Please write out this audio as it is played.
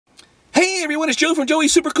Hey everyone, it's Joe from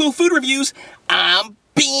Joey's Super Cool Food Reviews. I'm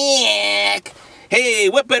back. Hey,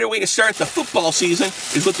 what better way to start the football season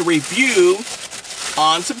is with a review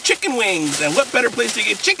on some chicken wings. And what better place to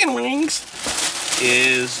get chicken wings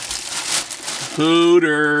is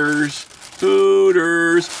Hooters.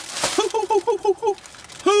 Hooters.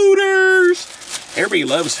 Hooters. Everybody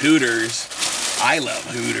loves Hooters. I love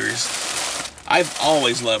Hooters. I've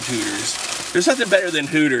always loved Hooters. There's nothing better than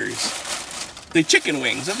Hooters. The chicken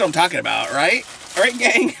wings, that's what I'm talking about, right? All right,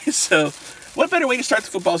 gang? So, what better way to start the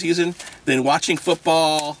football season than watching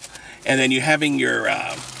football and then you having your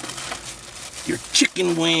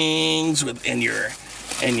chicken wings and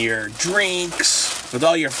your drinks with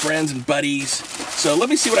all your friends and buddies. So let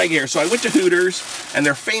me see what I get here. So I went to Hooters, and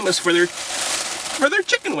they're famous for their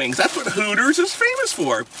chicken wings. That's what Hooters is famous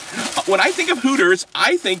for. When I think of Hooters,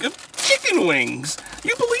 I think of chicken wings.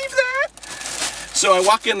 You believe that? So I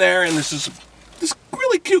walk in there, and this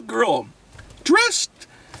really cute girl dressed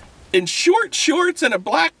in short shorts and a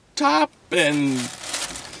black top, and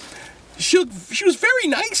she was very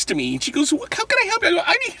nice to me. She goes, "How can I help you?" I go,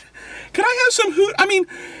 can I have some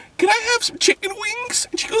can I have some chicken wings?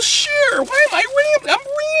 And she goes, "Sure." Why am I rambling? I'm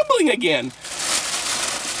rambling again.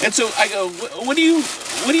 And so I go, what do you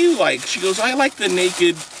like? She goes, "I like the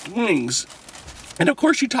naked wings." And of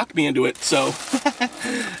course she talked me into it, so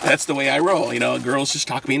that's the way I roll. You know, girls just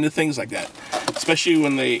talk me into things like that. Especially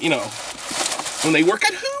when they work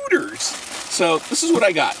at Hooters. So this is what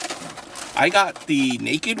I got. I got the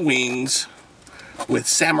naked wings with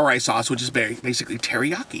samurai sauce, which is basically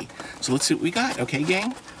teriyaki. So let's see what we got, okay,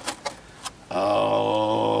 gang?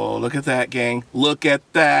 Oh, look at that, gang. Look at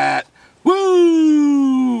that.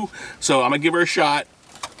 Woo! So I'm gonna give her a shot.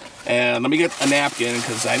 And let me get a napkin,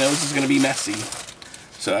 because I know this is gonna be messy.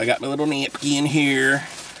 So I got my little napkin here.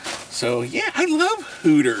 So yeah, I love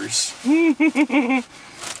Hooters.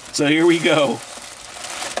 So here we go.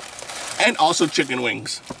 And also chicken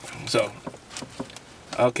wings. So,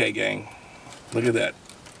 okay, gang. Look at that.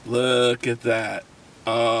 Look at that.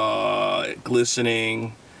 Oh,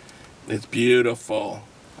 glistening. It's beautiful.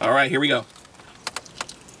 All right, here we go.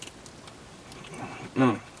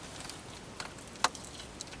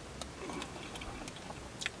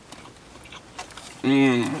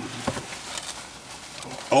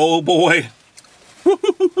 Oh boy.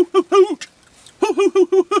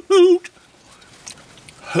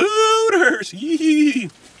 Hooters. Yee.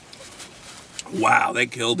 Wow, they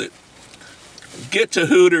killed it. Get to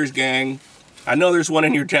Hooters, gang. I know there's one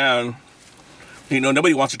in your town. You know,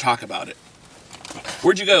 nobody wants to talk about it.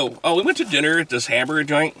 Where'd you go? Oh, we went to dinner at this hamburger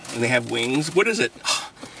joint, and they have wings. What is it?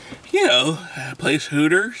 You know, place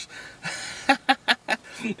Hooters.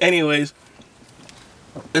 Anyways,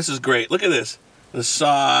 this is great. Look at this. The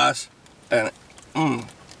sauce and oh,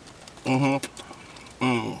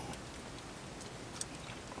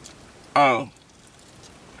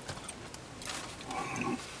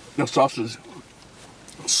 the sauce is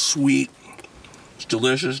sweet. It's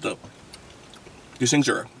delicious. These things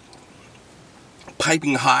are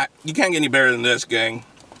piping hot. You can't get any better than this, gang.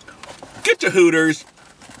 Get to Hooters.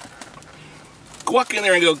 Walk in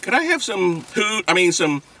there and go, "Can I have some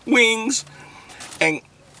some wings?" And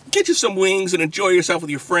get you some wings and enjoy yourself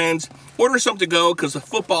with your friends. Order some to go, because the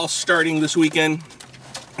football's starting this weekend.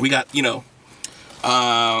 We got,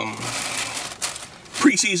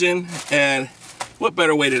 preseason, and what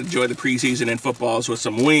better way to enjoy the preseason and football is with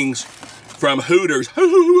some wings from Hooters.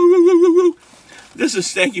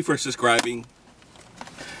 Thank you for subscribing.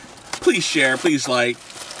 Please share, please like.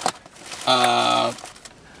 Tell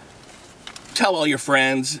all your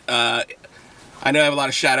friends. I know I have a lot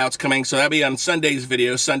of shout outs coming, so that'll be on Sunday's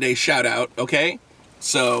video, Sunday shout out, okay?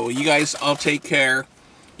 So you guys all take care.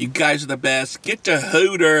 You guys are the best. Get to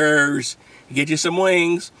Hooters. Get you some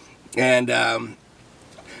wings. And if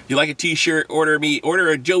you like a t-shirt, order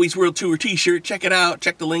a Joey's World Tour t-shirt. Check it out.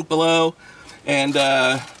 Check the link below. And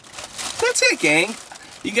that's it, gang.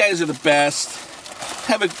 You guys are the best.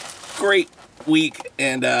 Have a great week.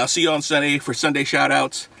 And I'll see you on Sunday for Sunday shout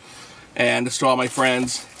outs. And this to all my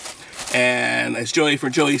friends. And as Joey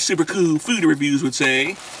from Joey's Super Cool Food Reviews would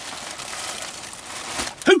say,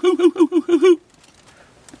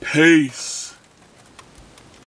 peace.